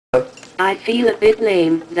I feel a bit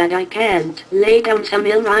lame that I can't lay down some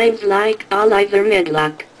ill rhymes like Oliver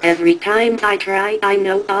Midlock. Every time I try, I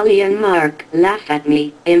know Ollie and Mark laugh at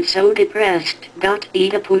me. I'm so depressed, got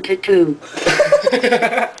eat a potato.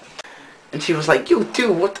 And she was like, yo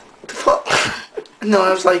dude, what the fuck? No,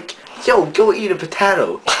 I was like, yo, go eat a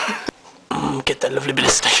potato. Get that lovely bit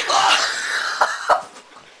of steak.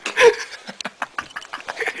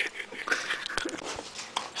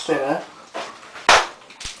 Stay there.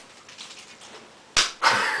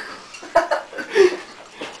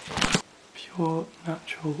 Pure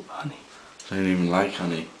natural honey. I don't even like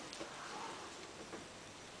honey.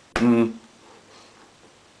 Oh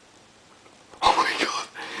my god.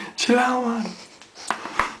 Chill out,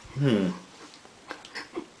 man.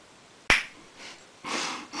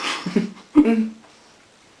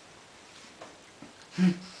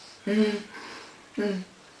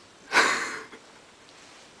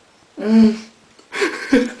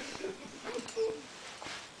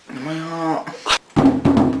 My heart.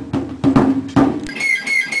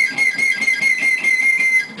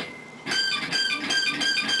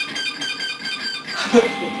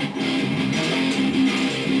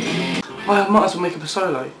 Well, I might as well make up a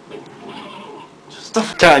solo. Just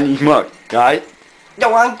stuff. Chinese mug, guys.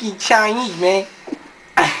 Don't want to be Chinese, man.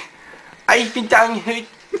 I've been down here.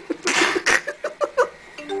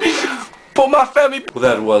 For my family. Well,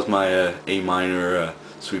 that was my A minor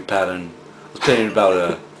sweep pattern. I was playing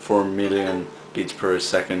about 4 million beats per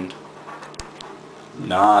second.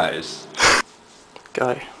 Nice.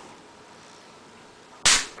 Go.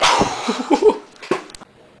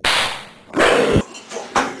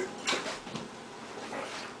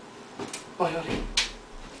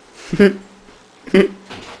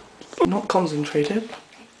 Not concentrated.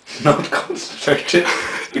 Not concentrated.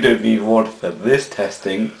 You don't need water for this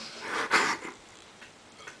testing.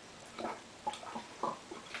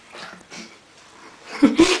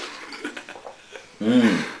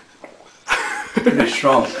 Pretty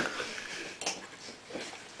strong.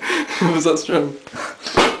 Was that strong?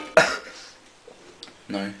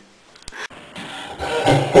 No.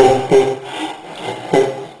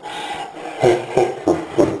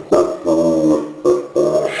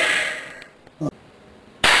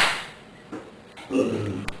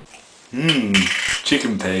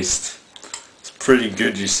 Chicken paste. It's pretty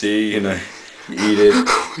good, you see, you know. You eat it.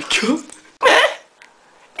 Oh my god.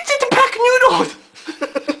 It's in the pack of noodles!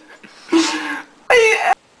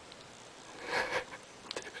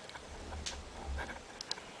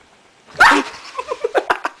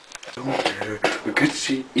 Don't care, because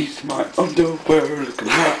she eats my underwear. Look at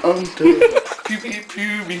my underwear.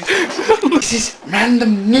 This is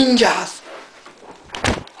random ninjas.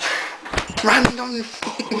 Random ninjas.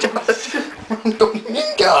 Random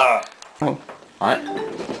ninja. Oh. Alright.